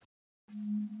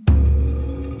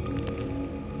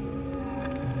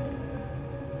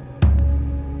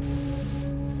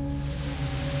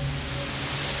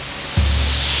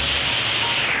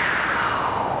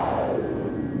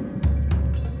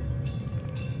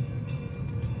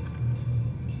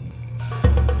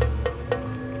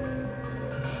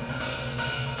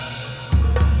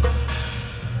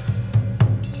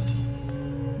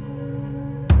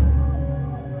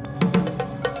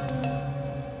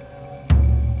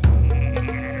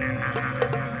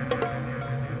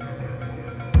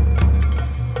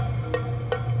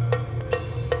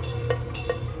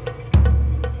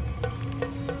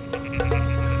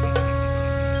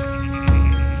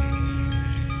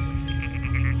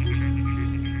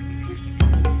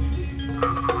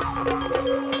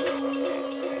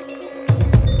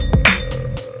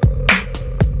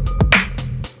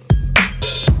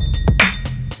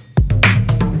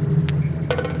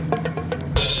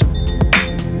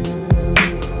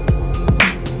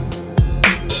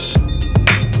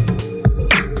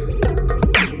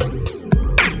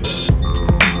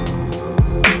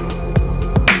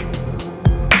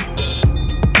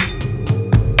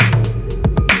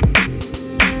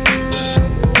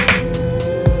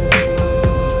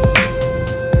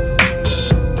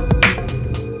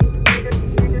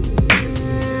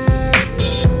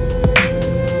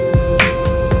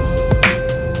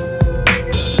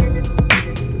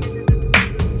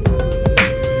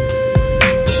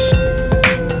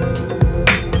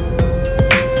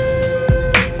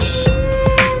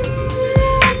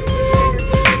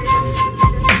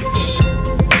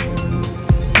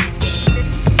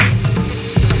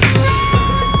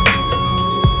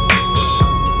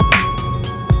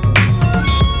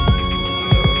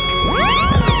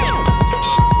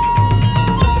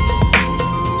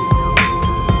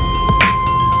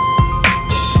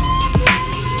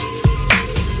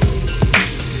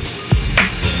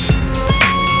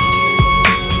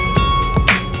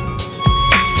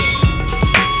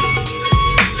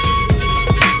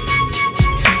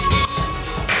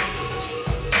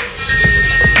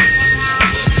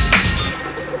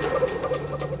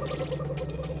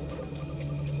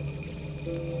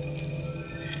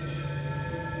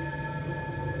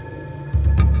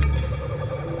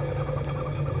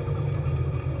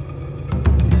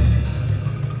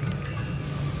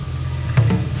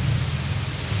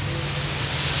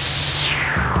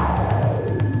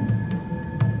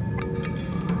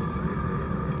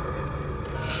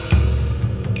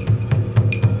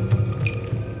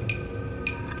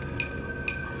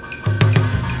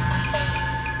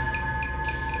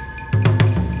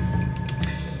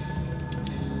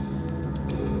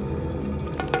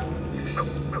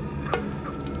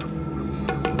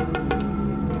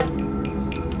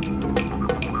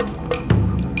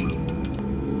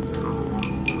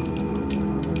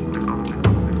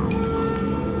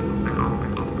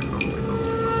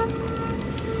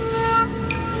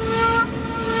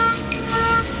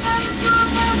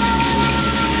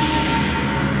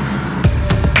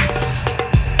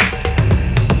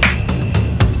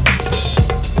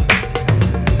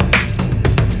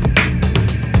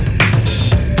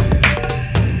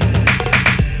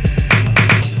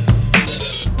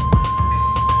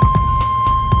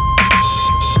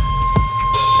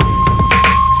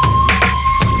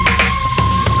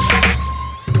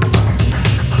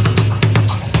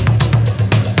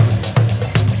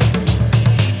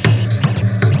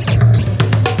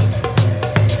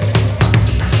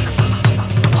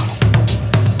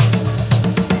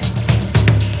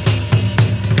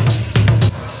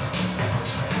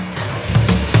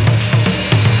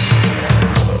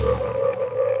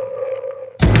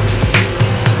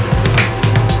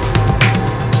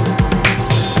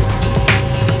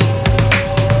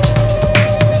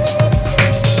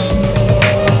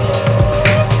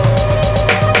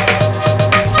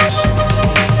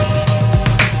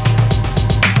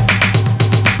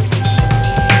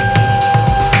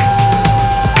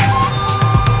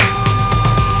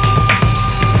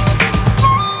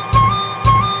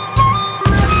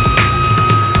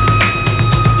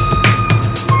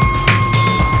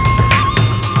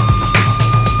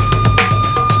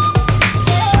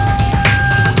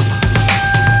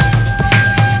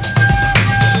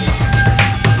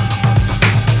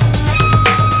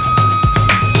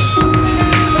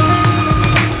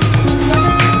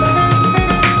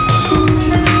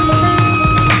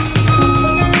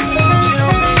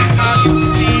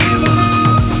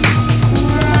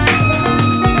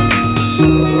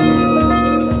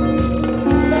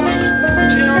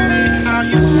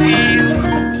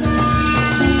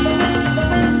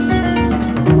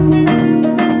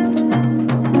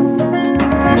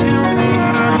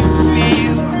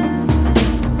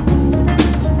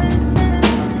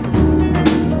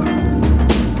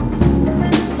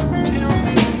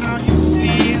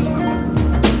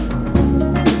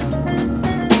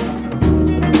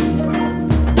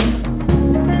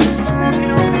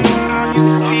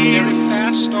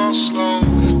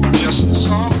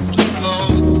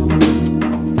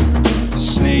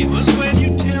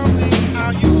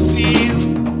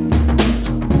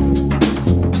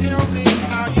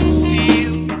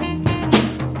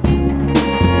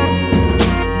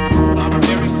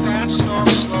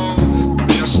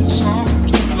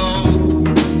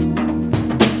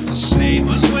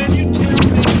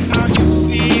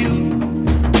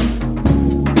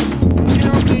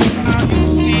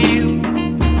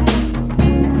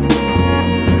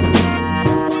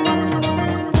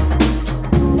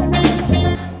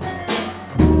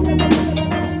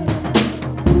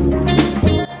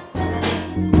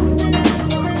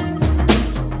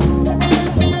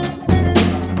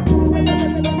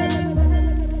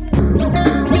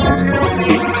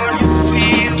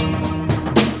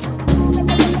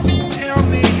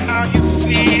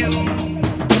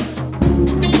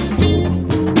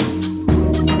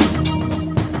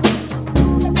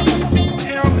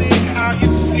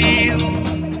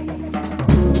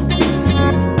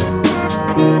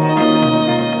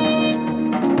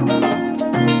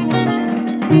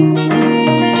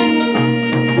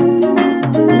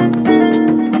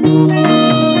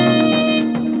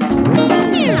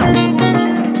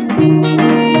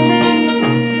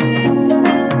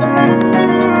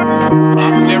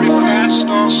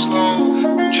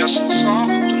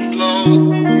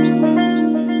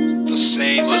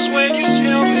same as when you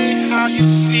tell me how you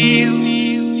feel.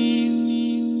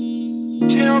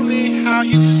 Tell me how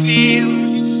you feel.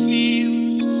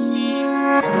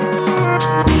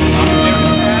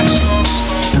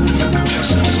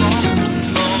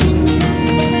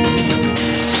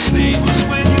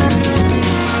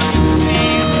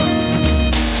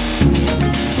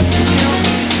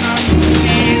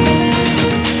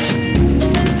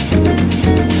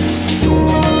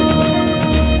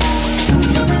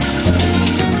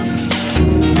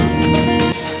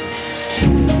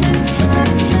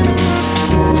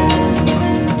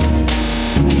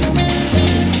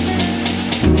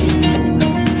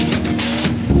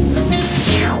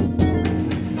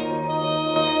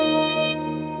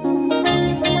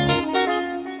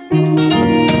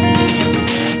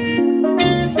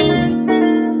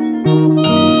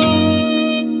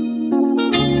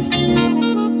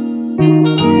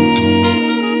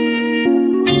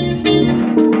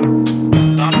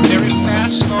 Not very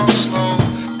fast or slow,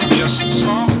 just a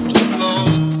soft glow.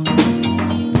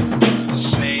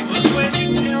 Same as when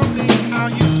you tell me how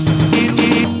you feel.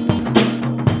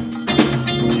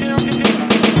 Tell me how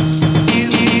you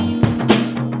feel.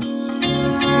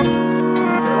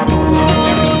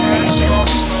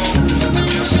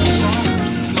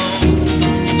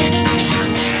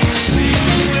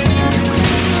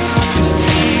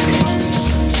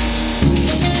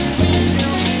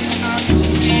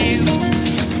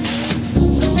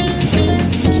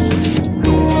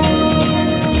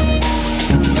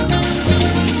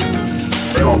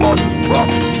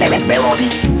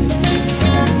 M.O.D.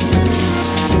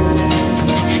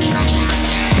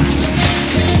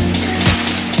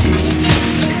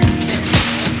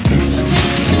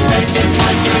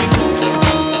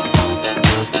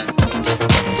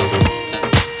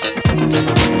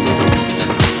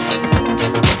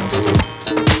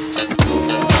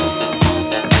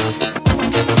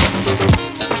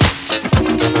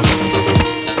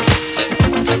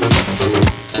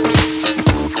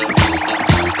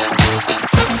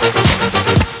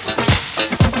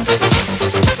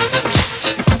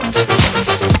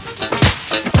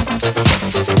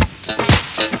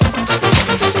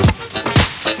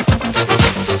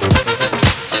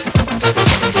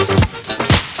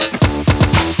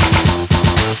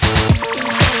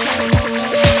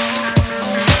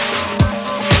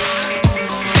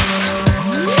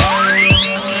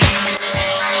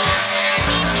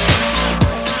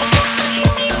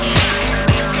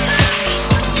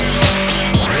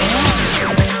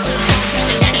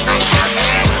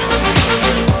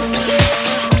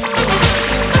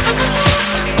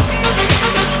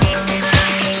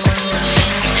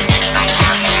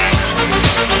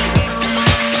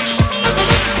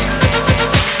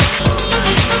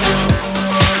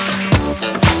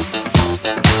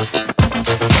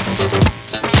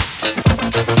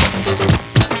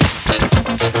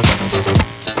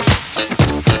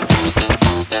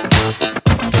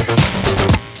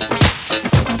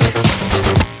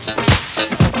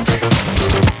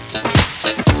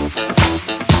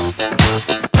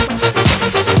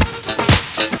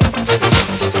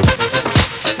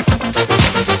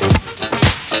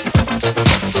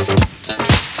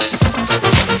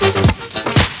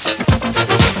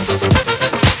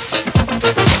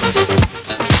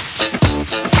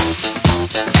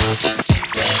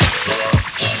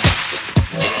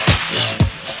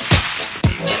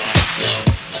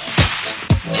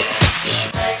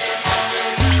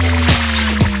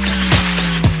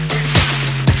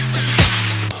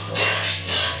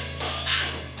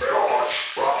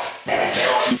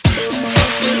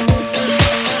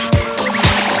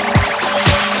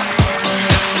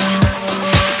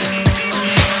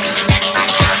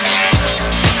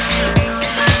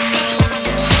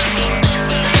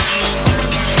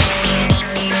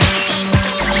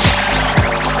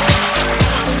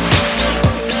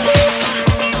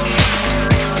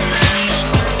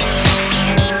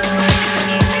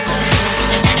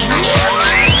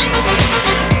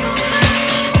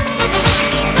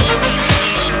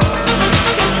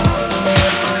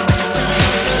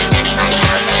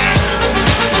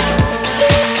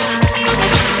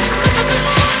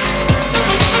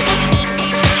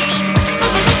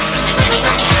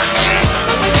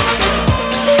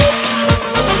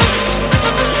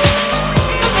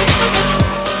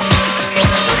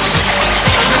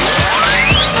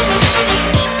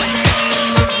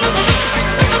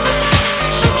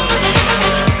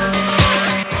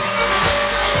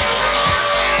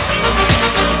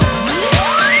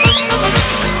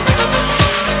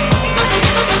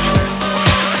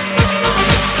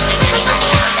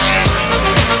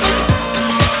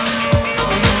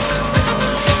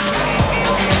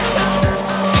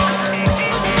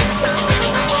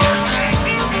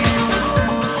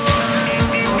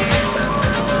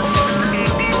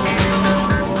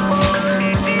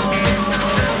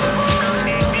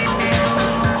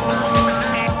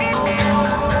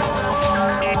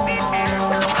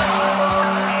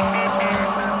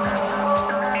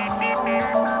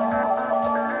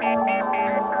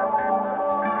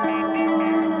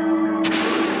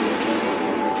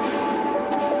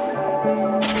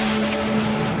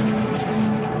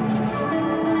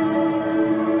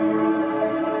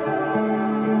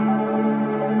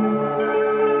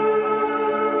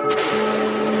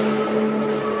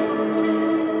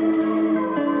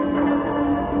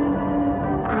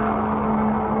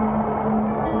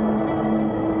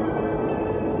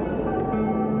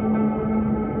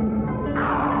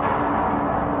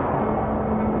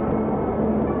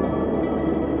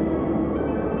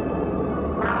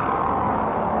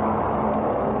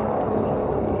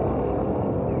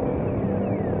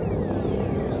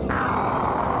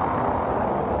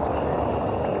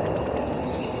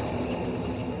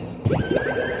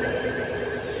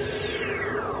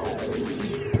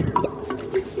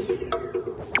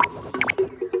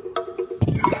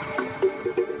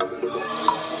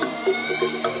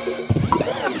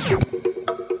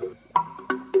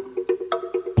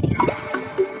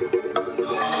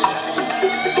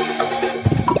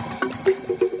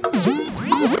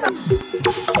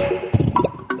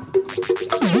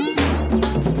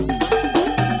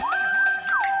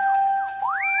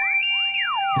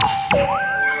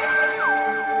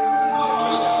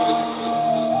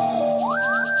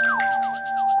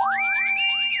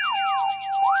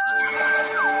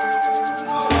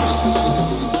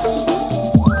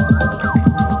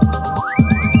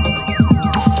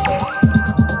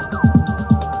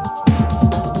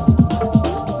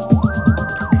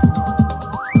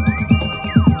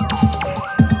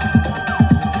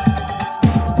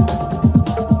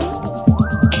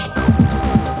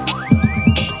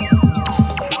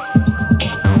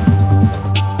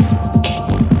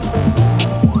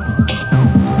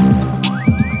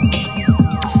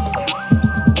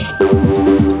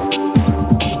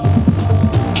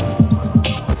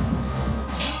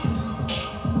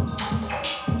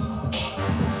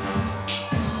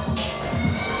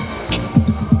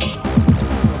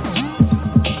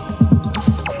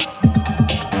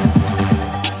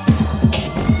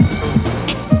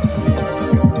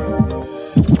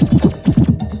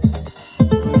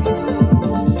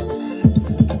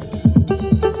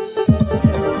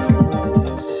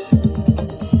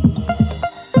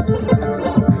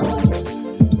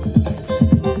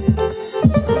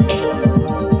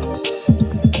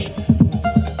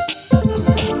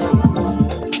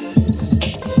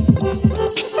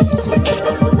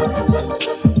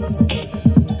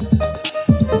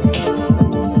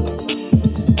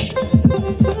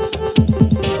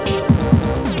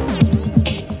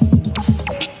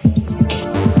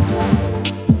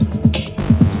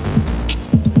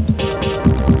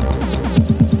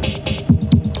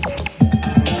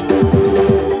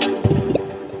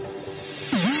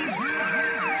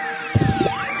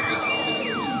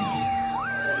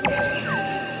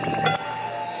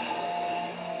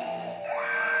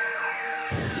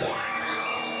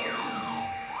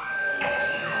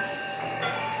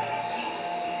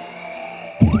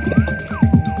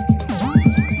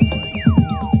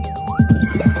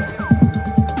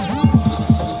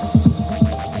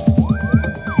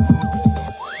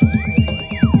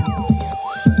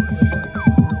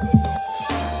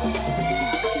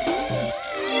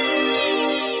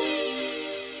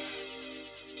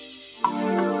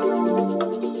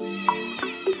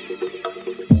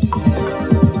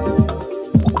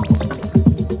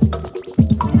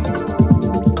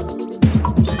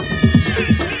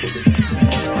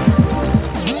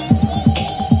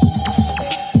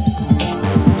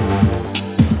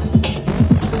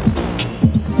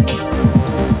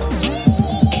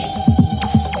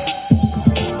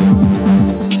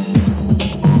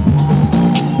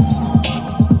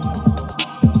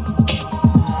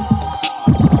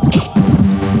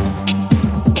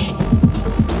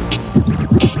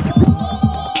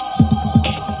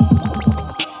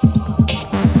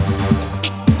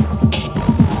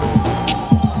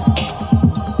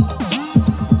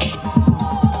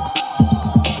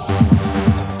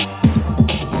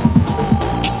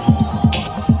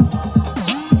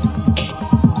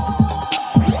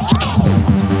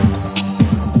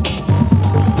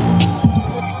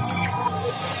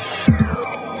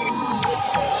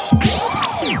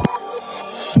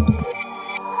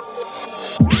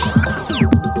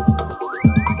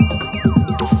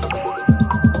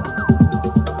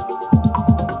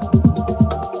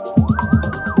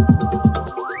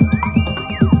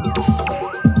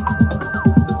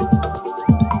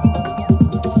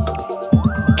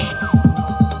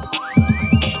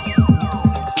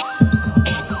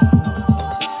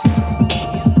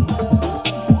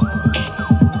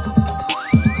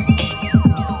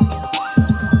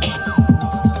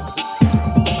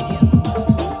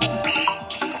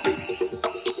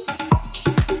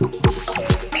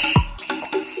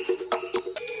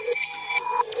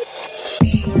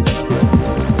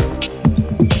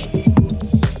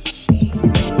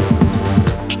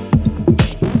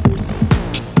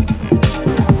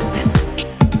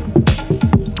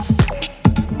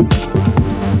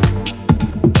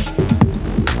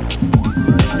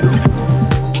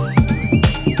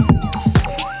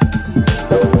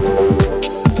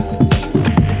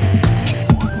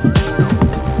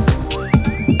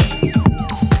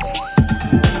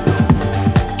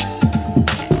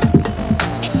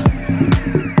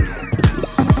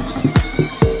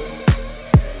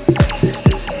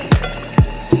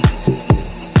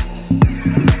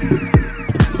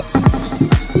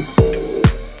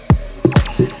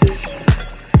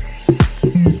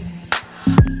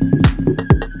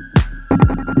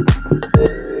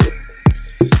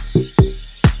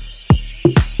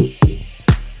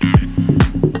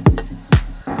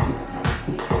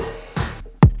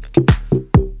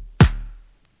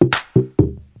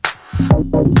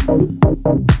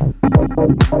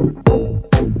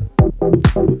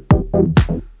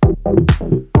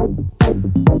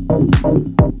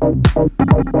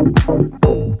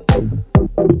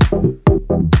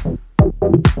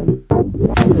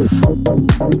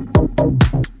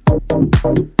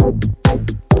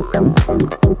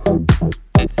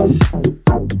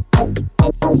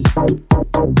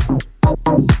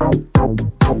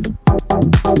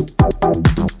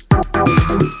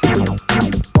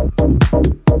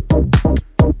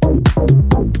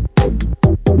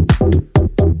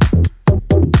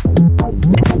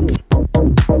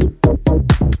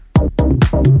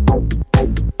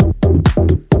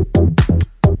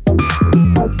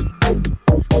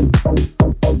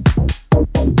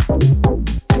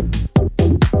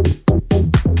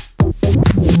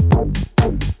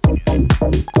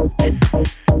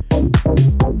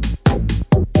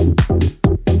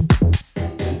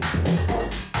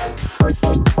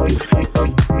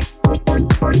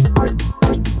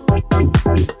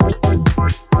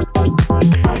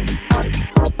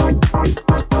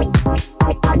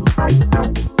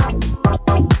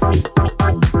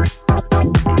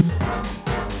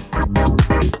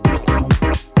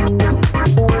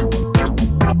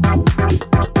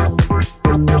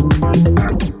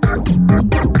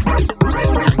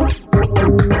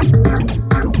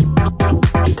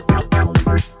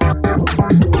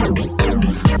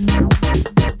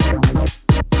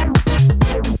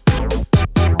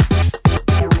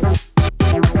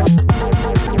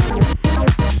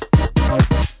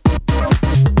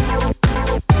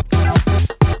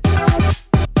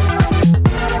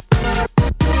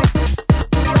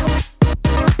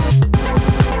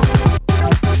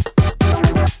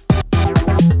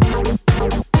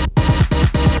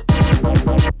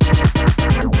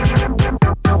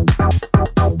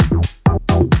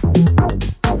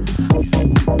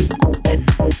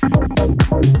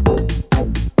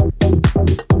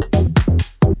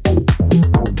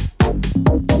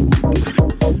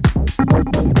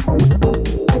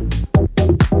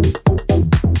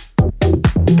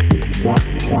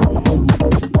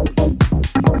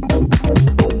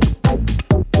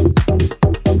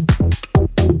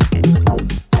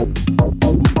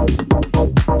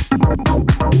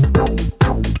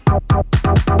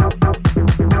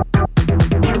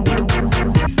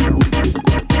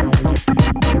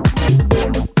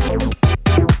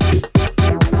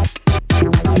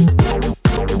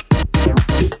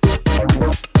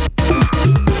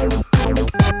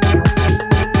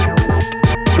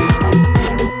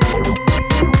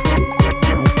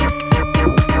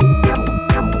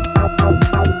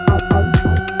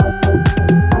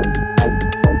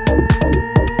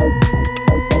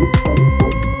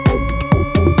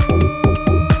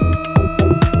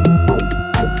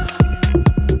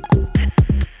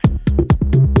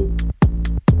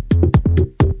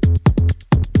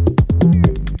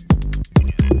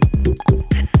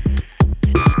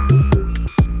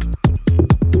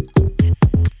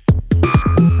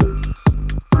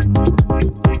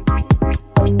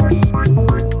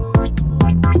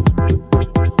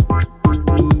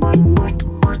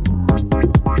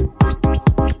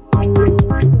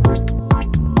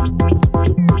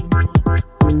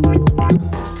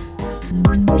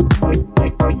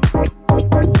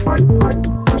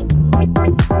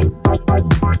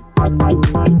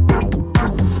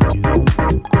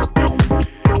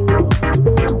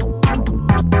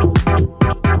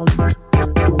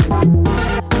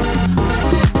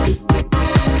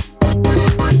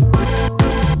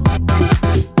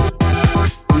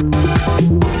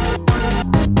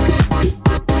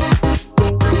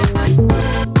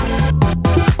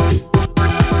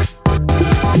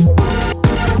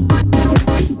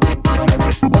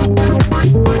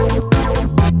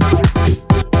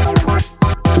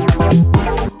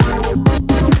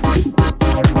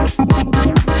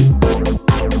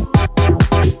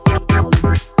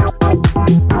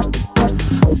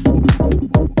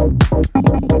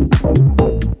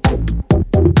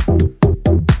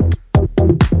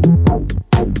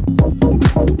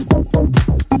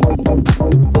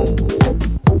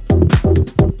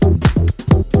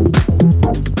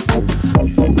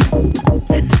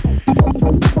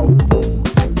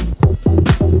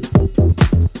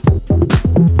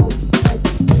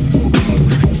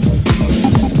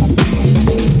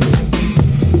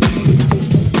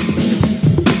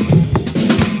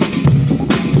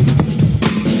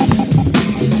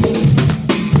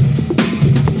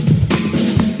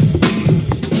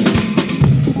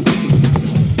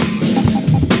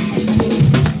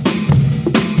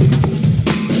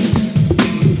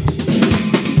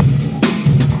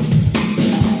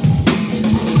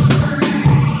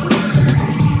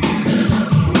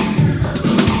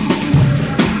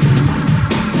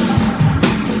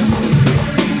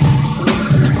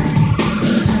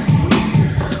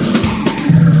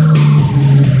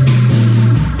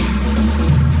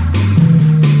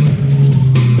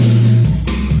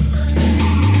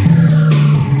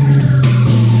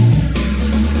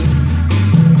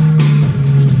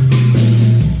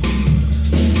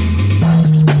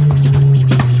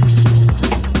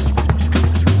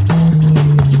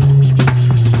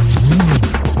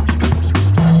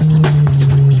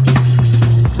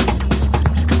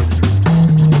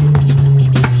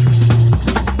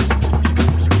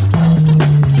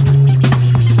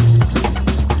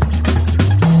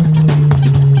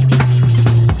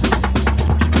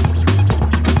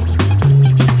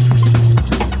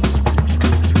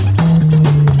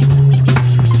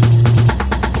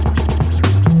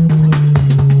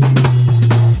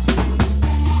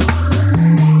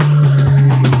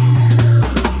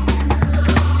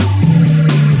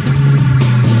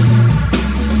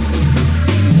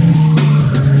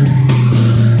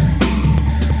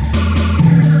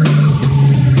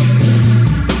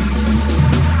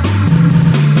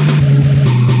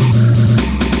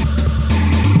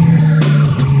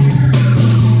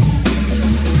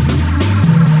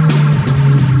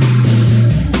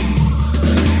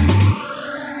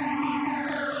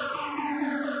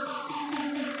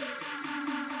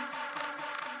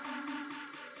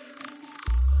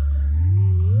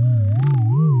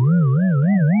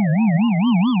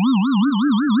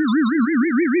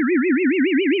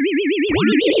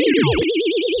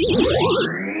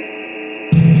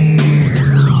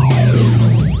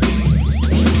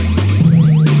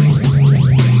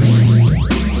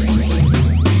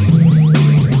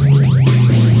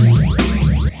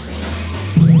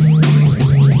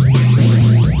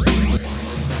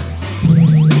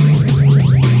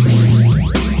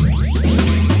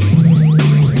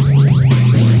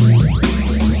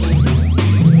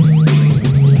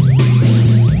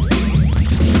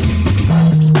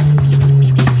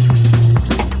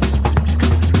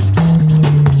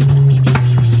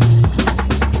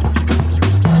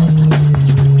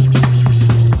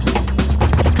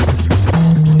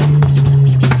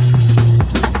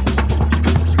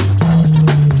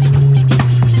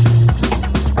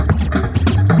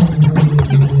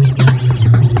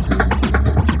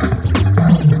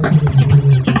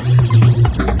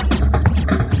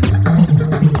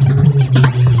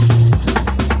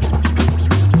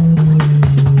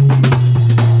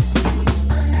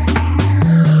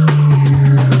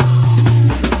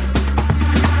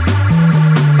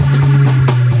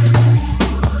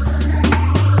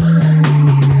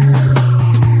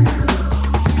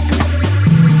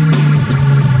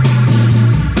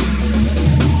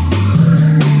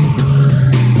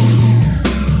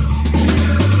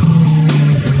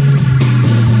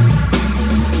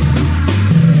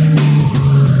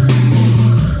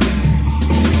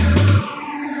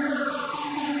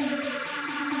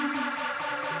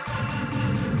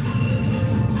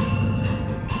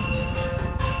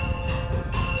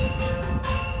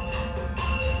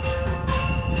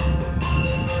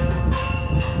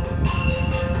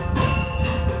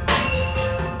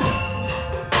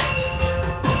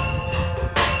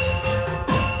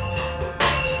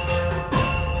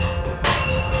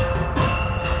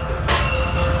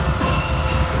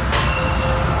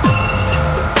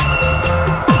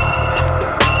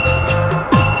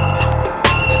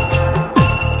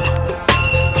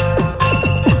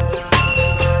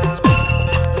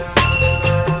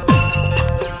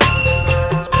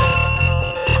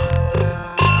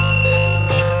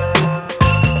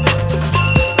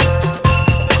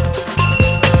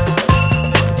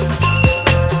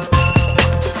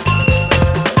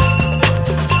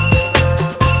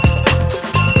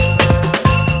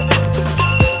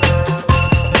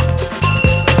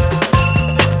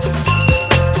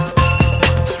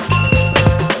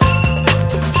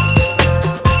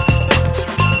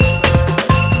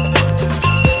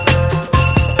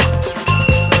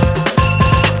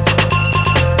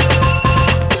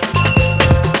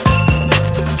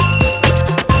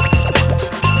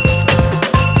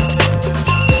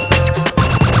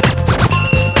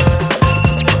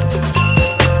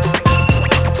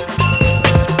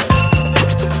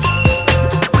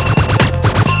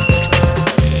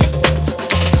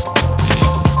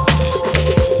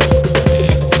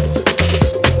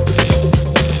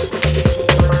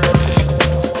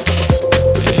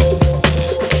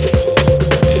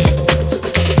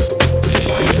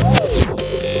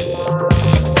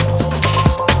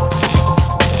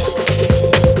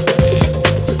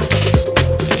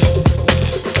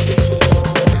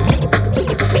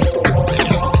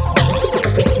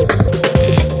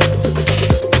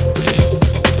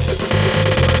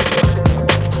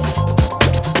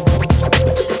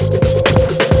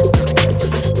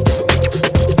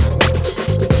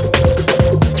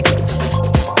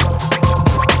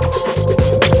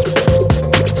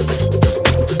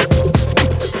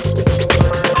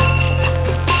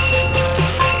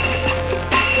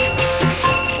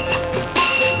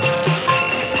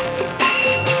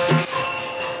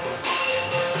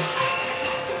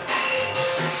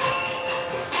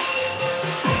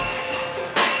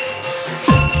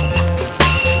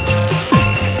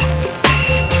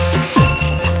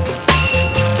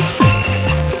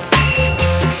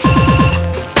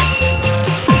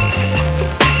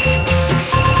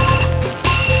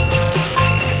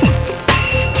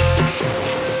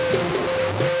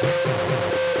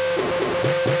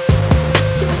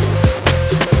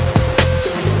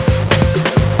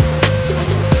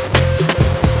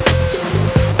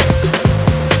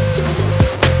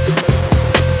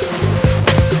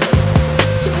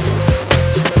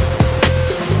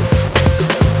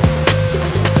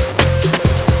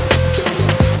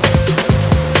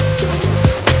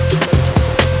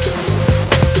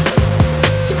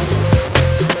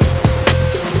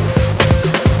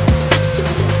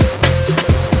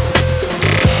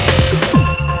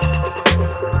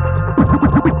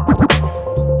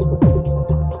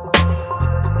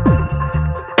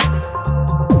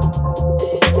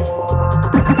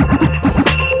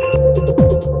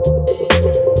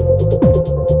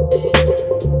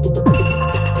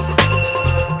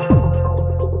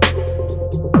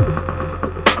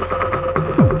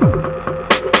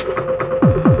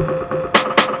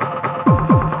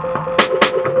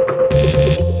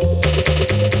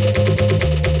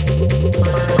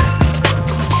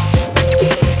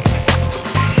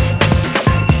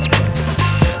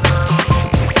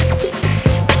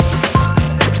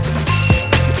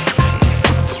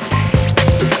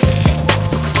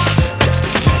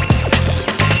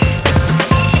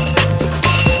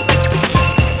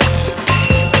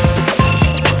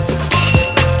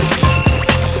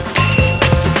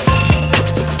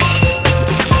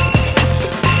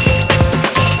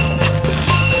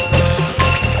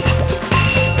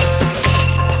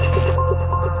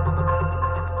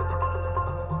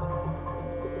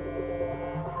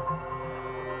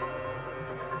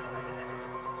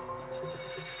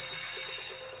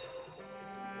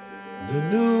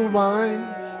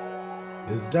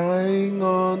 is dying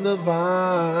on the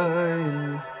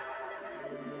vine.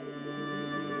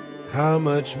 How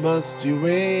much must you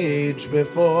age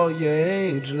before you're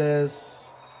ageless?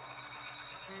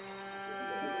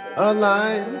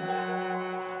 Align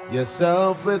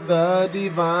yourself with the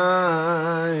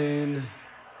divine.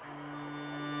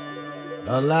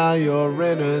 Allow your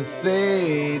inner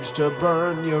sage to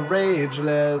burn your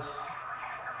rageless.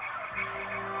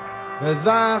 As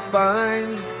I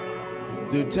find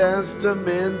through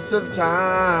testaments of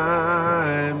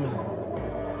time,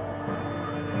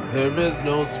 there is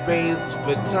no space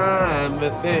for time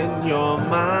within your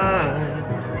mind.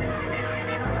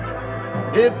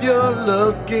 If you're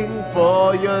looking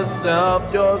for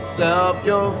yourself, you'll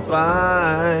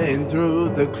find. Through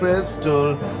the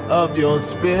crystal of your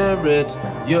spirit,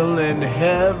 you'll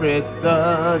inherit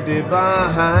the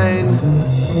divine.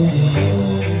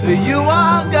 You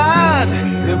are God,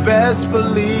 you best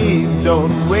believe.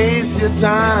 Don't waste your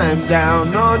time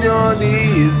down on your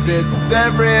knees. It's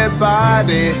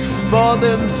everybody for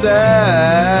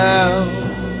themselves.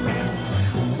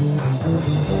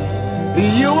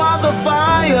 You are the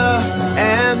fire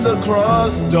and the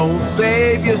cross. Don't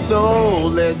save your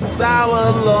soul, it's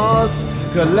our loss.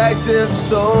 Collective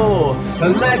soul,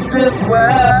 collective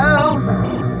wealth.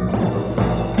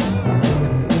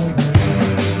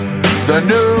 The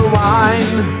new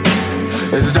wine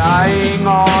is dying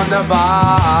on the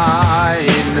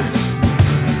vine.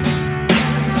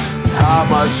 How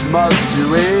much must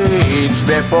you age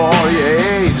before you're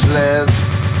ageless?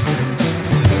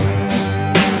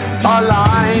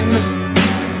 Align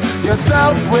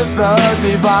yourself with the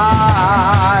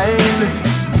divine.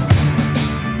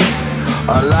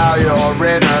 Allow your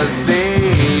inner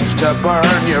sage to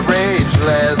burn your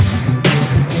ageless.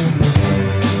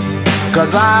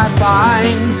 'Cause I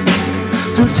find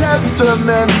through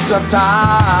testaments of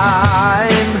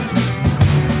time,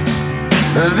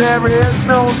 there is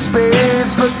no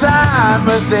space for time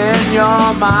within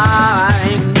your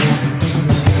mind.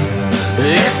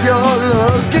 If you're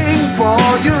looking for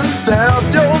yourself,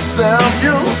 you'll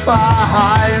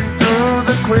find. Through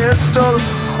the crystal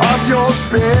of your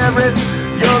spirit,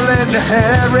 you'll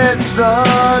inherit the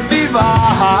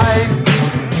divine.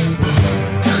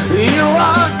 You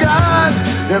are God,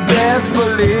 you best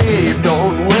believe.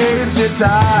 Don't waste your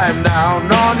time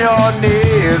down on your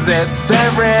knees. It's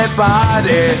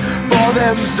everybody for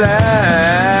themselves.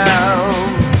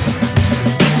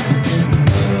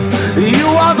 You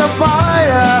are the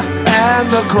fire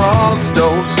and the cross.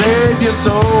 Don't save your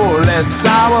soul, it's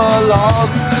our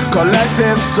loss.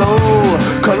 Collective soul,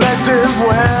 collective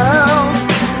wealth.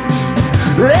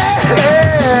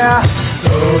 Yeah.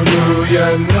 So do you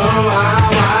know how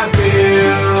I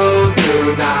feel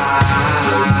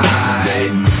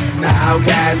tonight? Now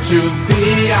can't you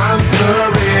see I'm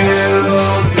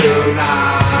surreal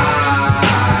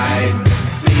tonight?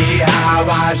 See how I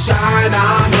shine,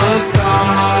 I'm a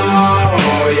star, oh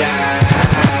yeah.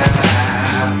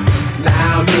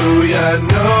 Now do you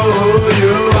know who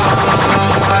you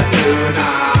are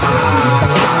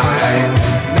tonight?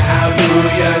 Now do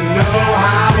you know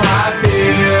how I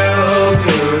feel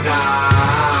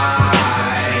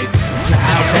tonight?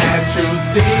 Now can't you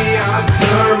see I'm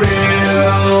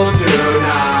surreal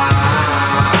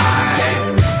tonight?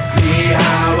 See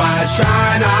how I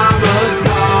shine, I'm a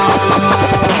star,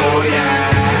 oh yeah.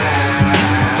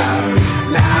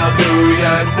 Now do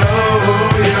you know who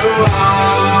you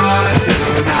are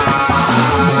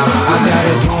tonight? I got a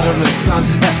daughter and son,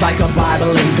 that's like a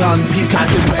Bible and gun. Peacock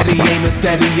and ready, aim as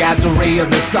steady as a ray of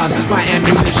the sun. My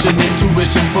ammunition,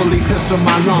 intuition fully clears to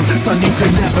my lungs. Son, you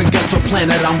could never guess what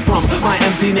planet I'm from. My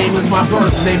MC name is my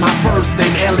birth name, my first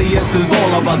name. Alias is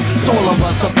all of us, soul of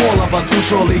us, the fall of us. Too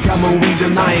surely come when we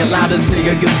deny it. Loudest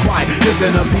nigga gets quiet, his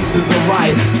inner piece is a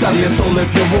riot. Sell your soul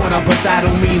if you wanna, but that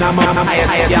don't mean I'm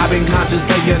high. I've been conscious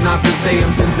of your not to stay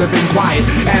offensive and quiet.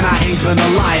 And I ain't gonna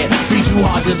lie it, be too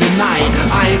hard to deny it.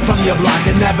 I ain't from your block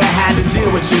and never had to deal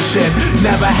with your shit.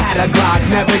 Never had a Glock,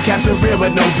 never kept it real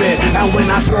with no bit. And when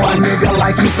I saw a nigga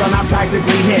like you, son, I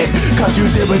practically hit. 'Cause you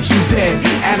did what you did,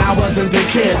 and I wasn't the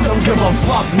kid. Don't give a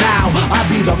fuck now, I'll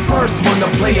be the first one to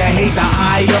play a hate. The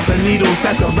eye of the needle,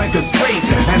 set the record straight.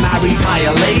 And I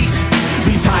retire late,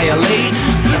 retaliate.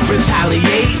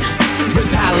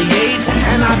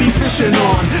 And I be fishing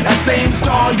on that same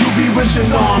star you be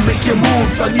wishing on. Make your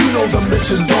move, son, you know the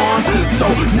mission's on. So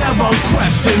never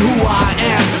question who I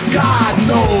am, God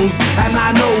knows. And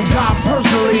I know God personally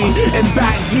personally. In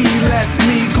fact, he lets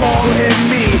me call him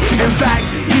me. In fact,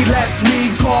 he lets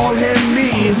me call him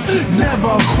me.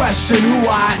 Never question who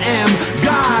I am.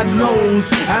 God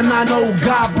knows, and I know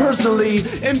God personally.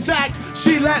 In fact,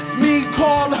 she lets me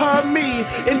call her me.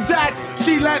 In fact,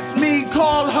 she lets me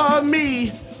call her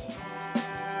me.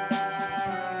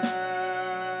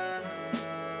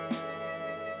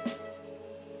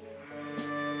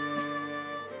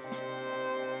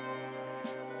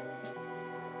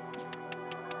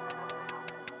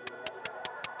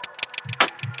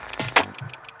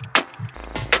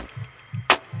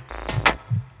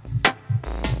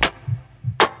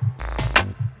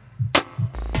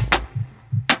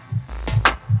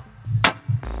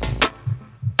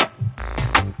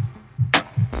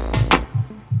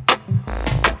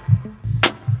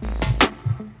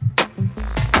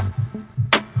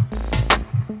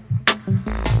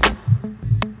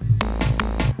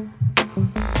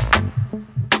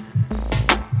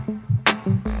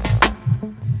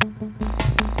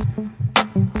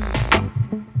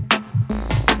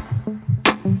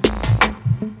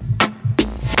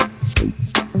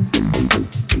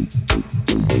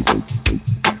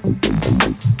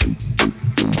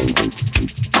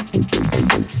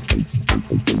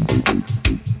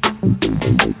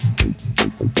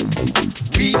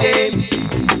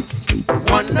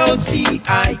 no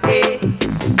CIA.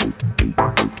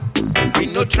 We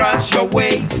no trust your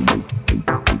way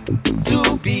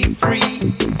to be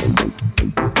free.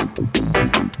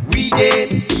 We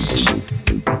did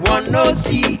want no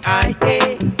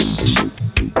CIA.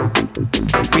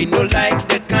 We no like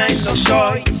the kind of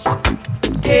choice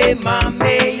they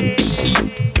made.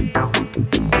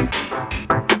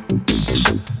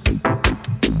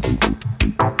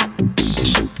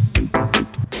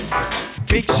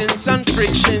 Fictions and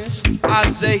frictions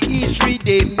as the history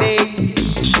they made.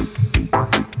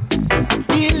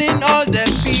 Killing all the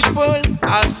people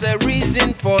as a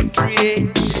reason for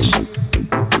trade.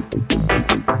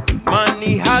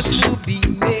 Money has to be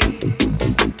made,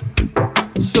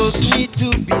 souls need to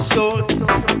be sold.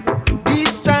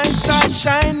 These times are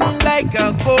shining like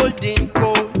a golden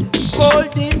gold.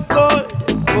 Golden gold,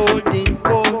 golden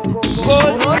gold,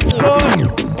 golden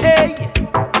gold. Hey!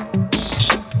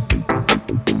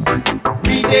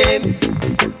 We name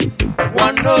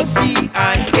one no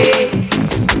CIA.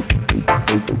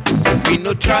 We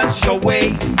no trust your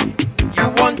way. You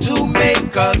want to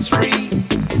make us free.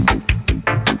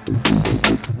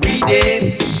 We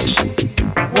name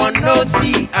one no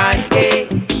CIA.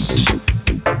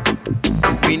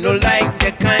 We no like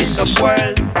the kind of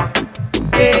world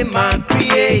they might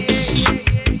create.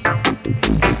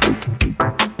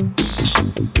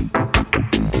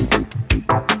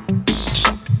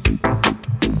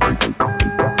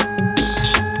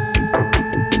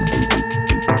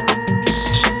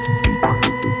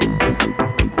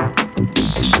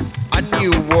 A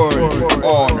new world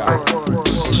order.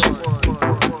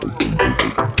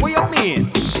 What you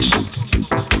mean?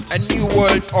 A new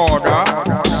world order?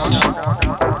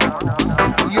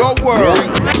 Your world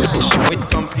with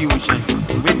confusion,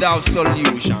 without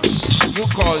solution. You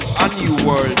call a new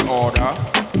world order?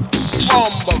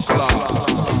 Bumbleclot.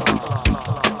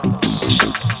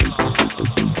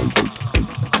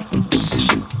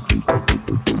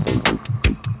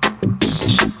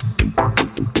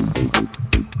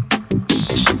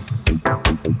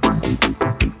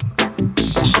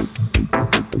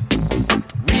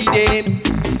 We name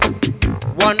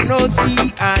one no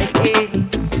CIA.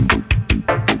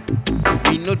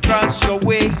 We no trust your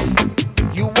way.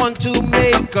 You want to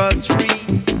make us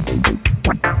free.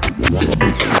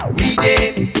 We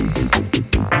name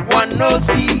one no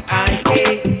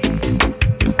CIA.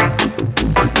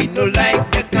 We no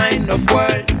like the kind of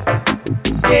world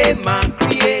they might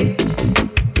create.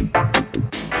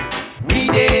 We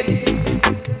name.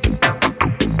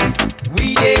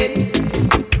 We name.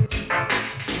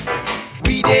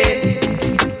 We did.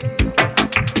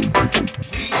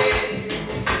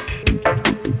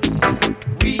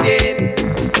 We did.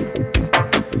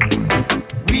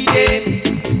 We did.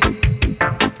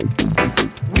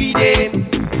 We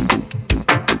did.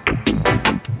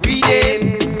 We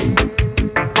did.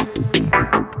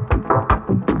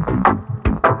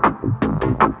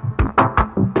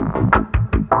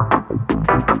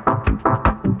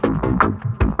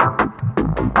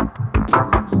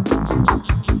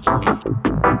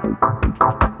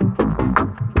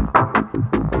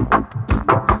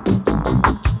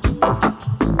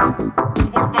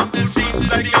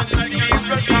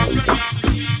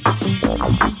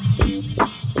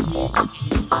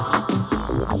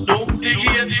 Don't dig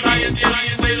it, science,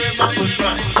 say them on the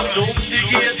track. Don't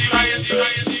dig it,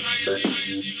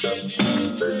 science.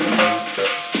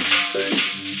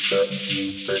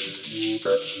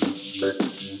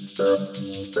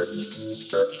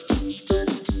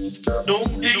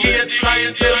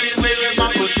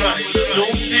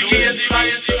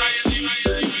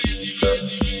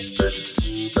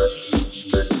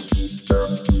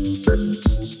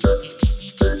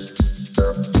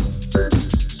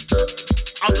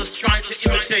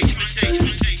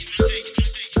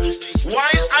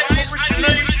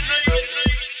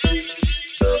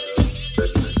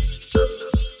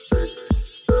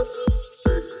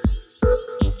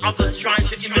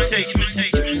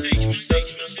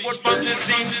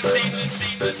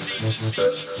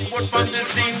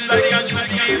 scene like a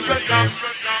nuclear attack.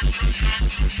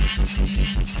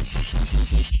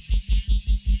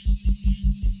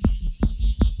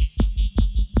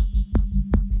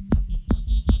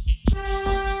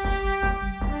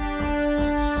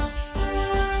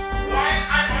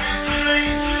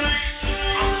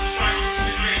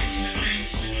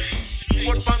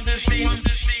 What from the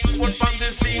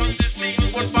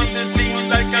scene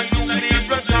like a nuclear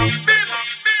attack.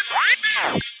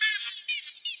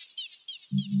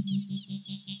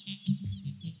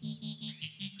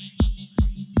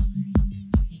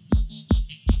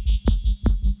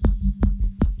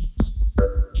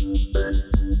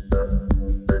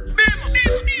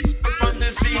 From the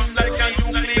scene like a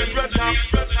nuclear attack.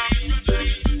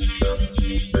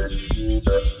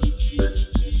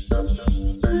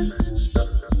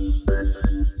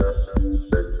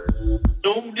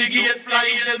 Don't dig it, fly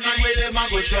it, every way them a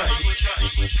go try.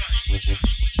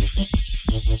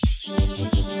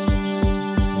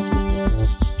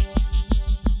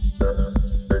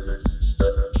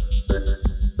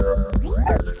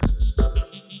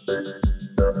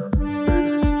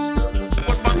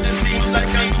 What from the scene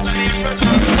like a nuclear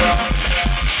attack.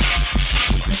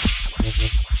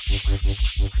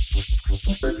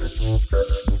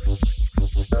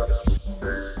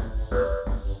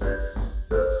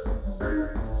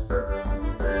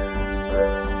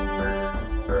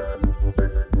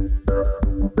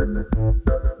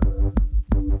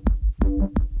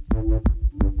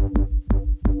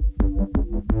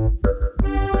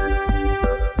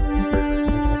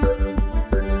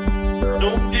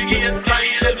 Don't dig it, fly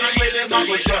it, every way them a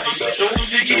go try. Don't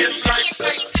dig it, fly it.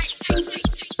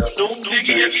 Don't dig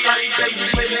it, fly it, every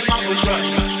way them a go try.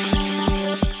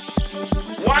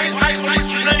 Why I like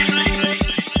tonight?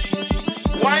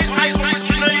 Why I like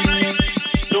tonight?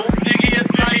 Don't dig it,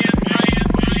 fly it.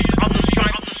 On the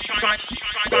strike,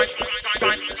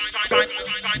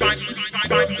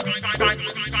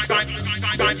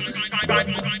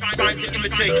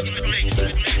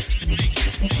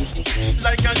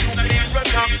 like a nuclear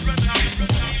attack.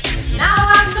 Now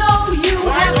I know you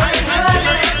haven't heard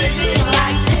anything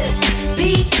like this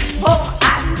before. I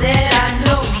said I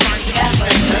know you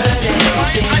haven't heard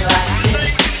anything like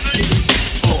this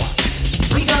before.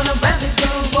 We gonna rap it,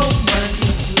 gonna roll, run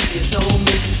into your soul,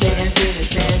 make you dance in a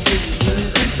trance till you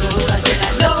lose control. I said I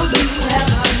know you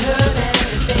haven't heard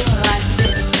anything like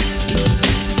this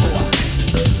before.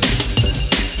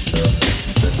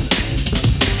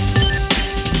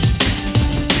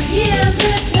 Yeah,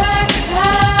 the dark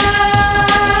side.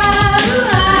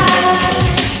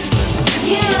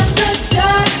 Yeah, the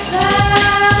dark side.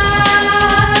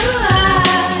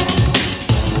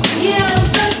 Yeah,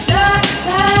 the dark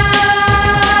side.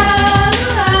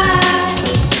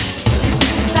 This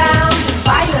is the sound of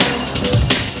violence.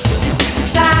 This is the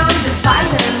sound of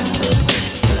violence.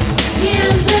 Yeah,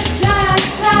 the dark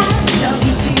side. They'll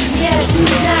meet you here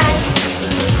tonight.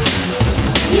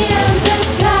 Yeah, the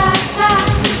dark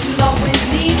side. You'll always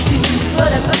need to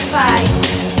put up a fight.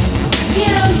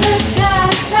 Yeah, the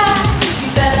dark side. You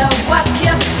better watch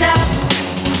your step.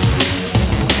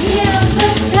 Yeah, the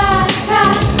dark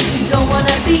side. You don't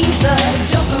wanna be the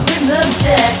joker in the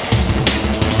deck.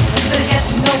 You better get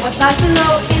to know what lies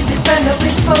below. Is it friend or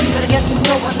is foe? You better get to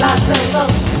know what lies below.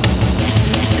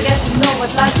 You better get to know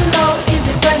what lies below. Is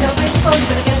it friend or is foe? You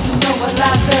better get to know what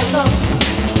lies below.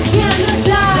 Yeah, the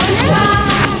dark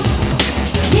side.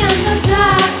 Yeah, the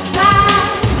dark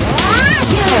side.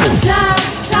 Yeah, the dark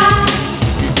side.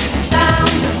 This is the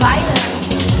sound of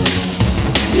violence.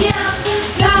 Yeah, the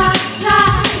dark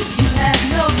side. You have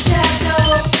no shadow.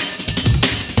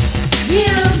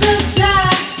 Yeah, the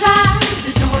dark side.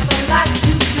 There's nowhere for light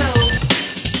to go.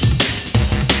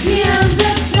 Yeah,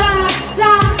 the dark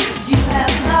side. You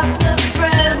have lots of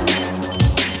friends.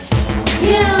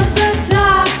 Yeah, the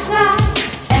dark side.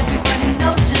 Everybody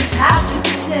knows just how to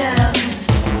pretend.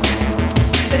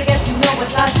 Better get to know what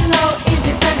lies below. Is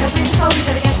it friend or is it foe? You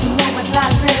better get to know what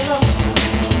lies below.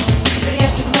 Better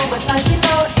get to know what lies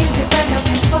below. Is it friend or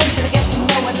is it foe? You better get to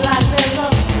know what lies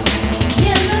below.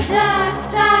 Yeah, the dark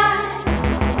side.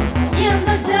 Yeah,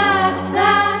 the dark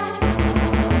side.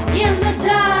 Yeah, the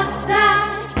dark side.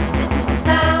 This is the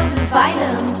sound of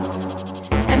violence.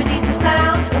 M.O.D's the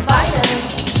sound of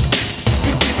violence.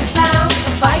 This is the sound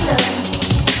of violence.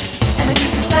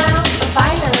 M.O.D's the sound of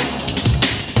violence.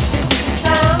 This is the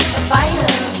sound of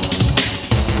violence.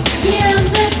 Yeah,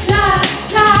 the dark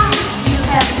side. You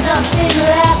have nothing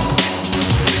left.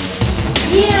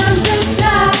 Yeah, the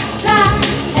dark side.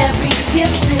 Every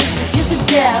kiss is the kiss of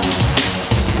death.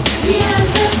 Yeah,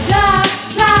 the dark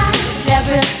side.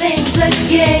 Everything's a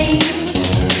game.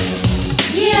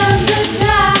 Yeah, the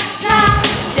dark side.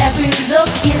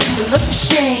 look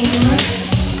ashamed.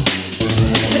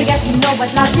 Gotta get to know what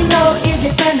lies below. Is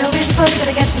it friend or is it foe?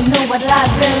 Gotta get to know what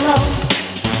lies below.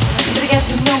 Gotta get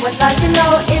to know what lies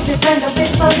below. Is it friend or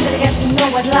is it foe? Gotta get to know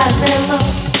what lies below.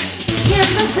 In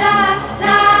the dark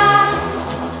side,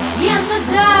 in the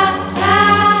dark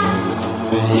side,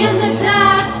 in the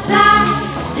dark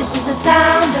side. This is the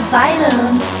sound of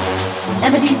violence.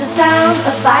 M.O.D's the sound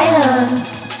of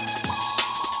violence.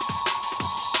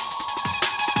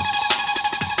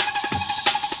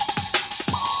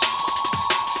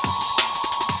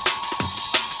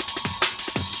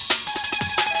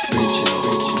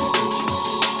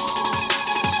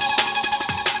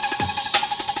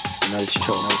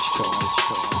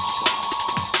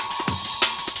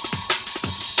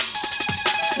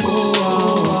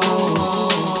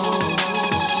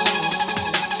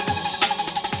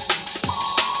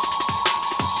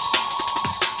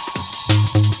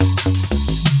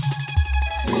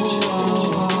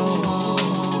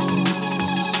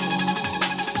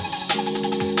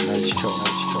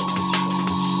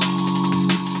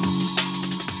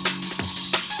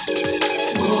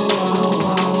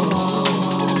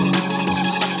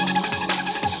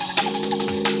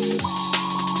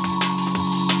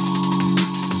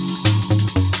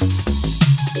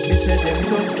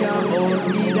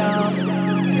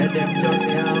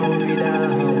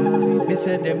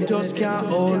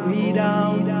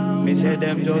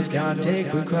 Can't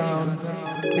take we crown.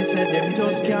 Me said them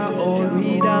just can't hold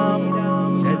we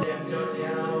down. Said them just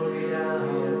can't hold we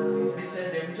down. Me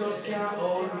said them just can't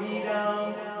hold we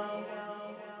down.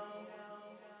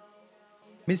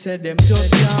 Me said them just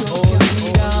can't hold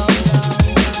me down.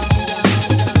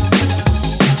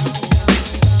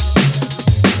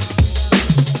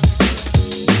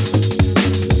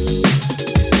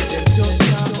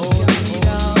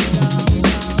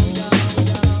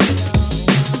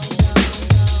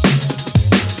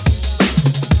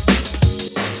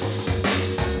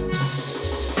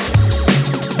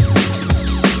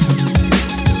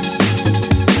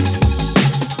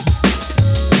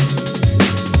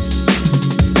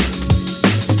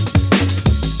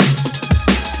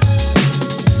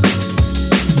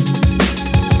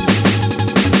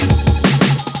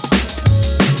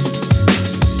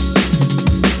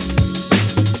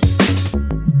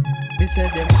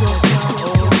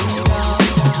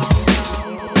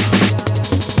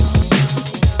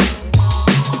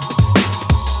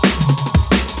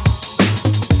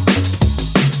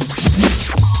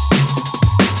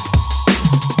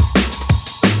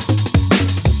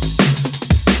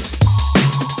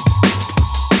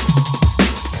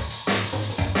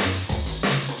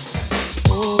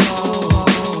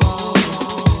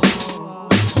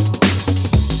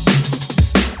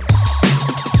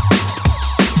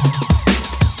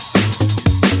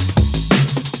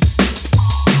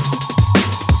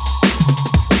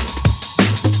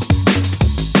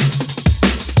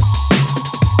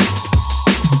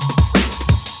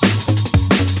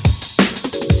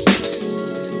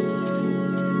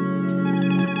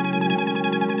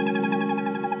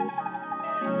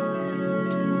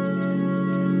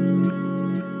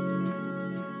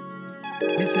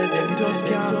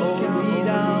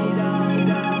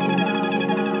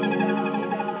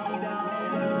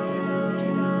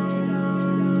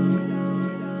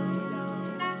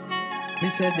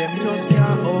 Said them just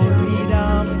can't hold me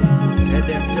down. Said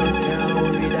them just can't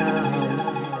hold me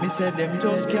down. Me said them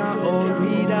just can't hold me down. Me said them just can't hold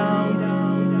me down.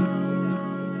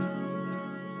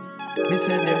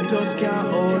 Said them just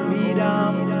can't hold me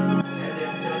down.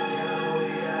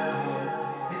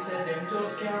 Me said them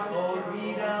just can't hold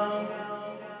me down.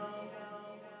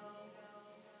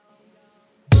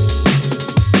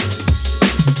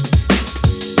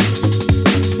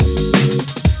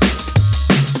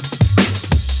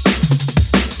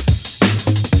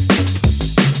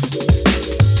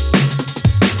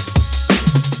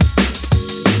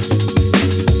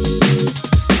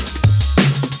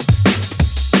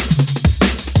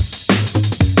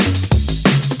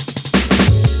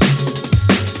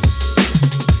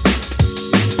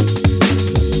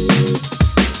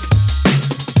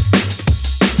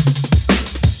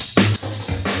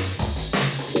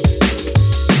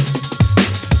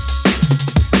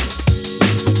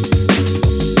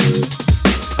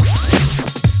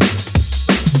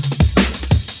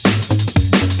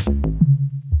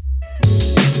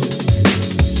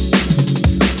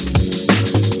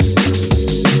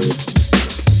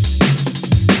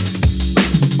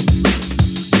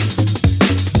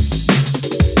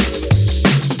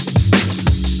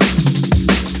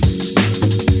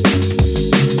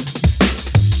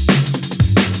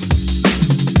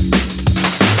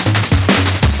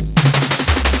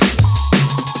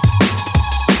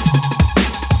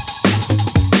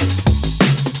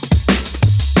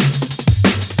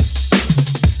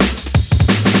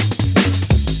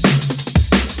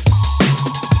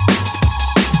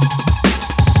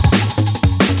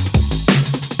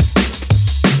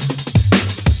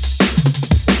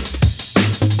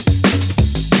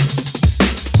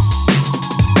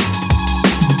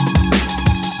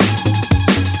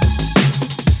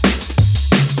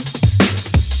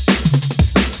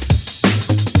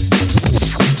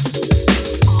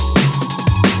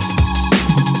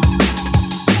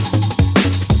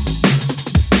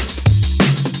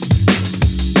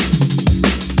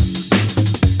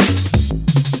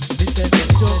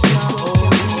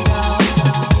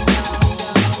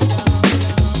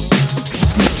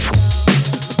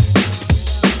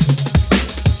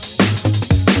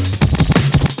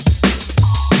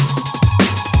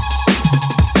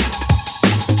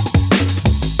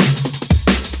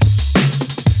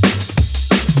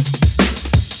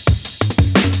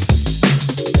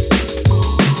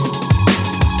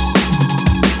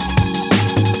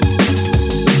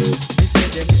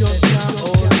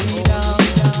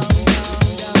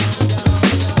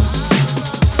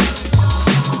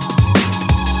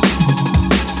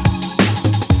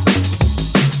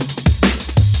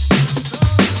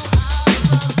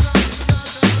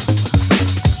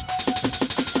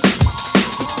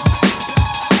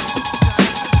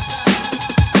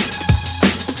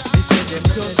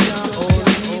 just can't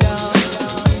hold me down.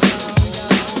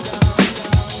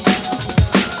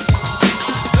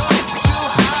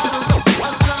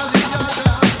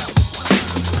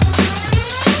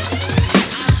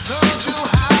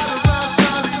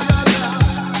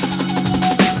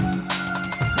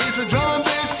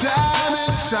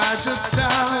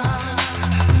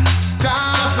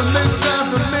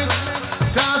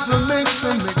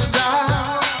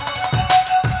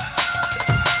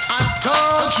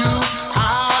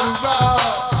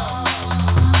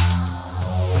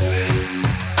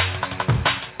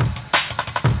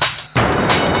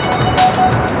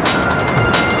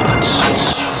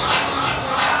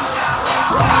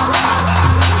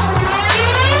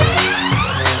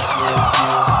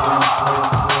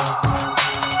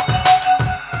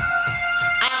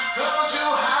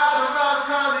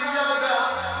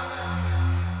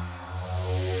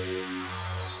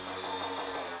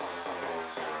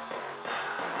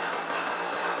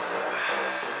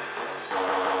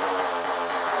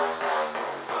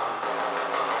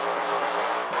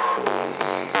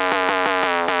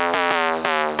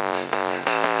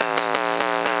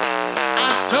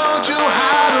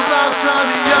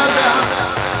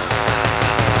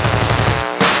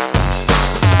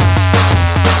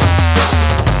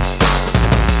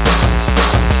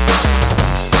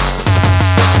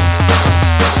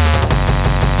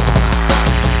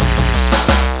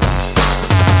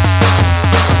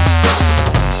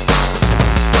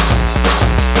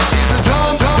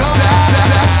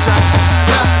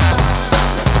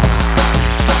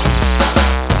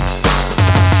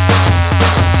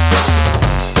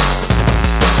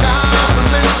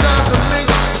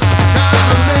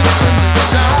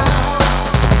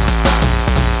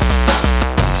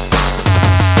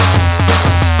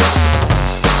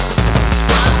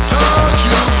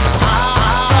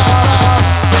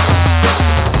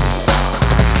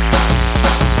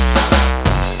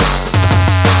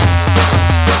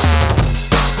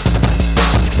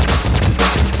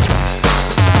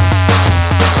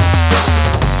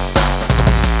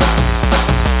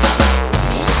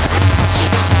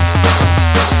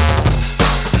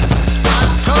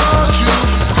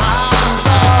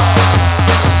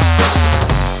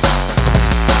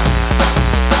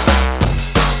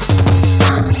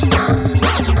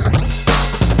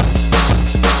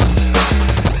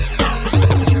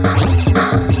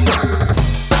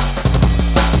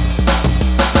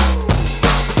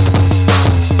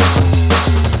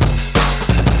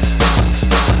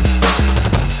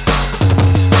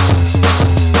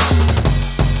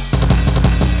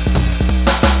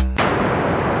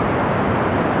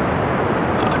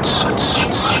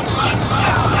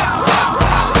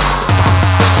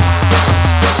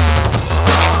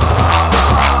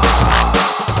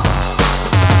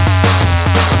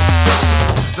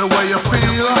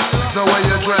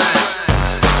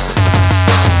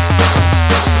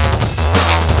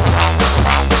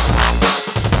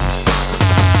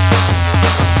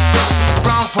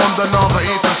 From the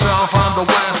northern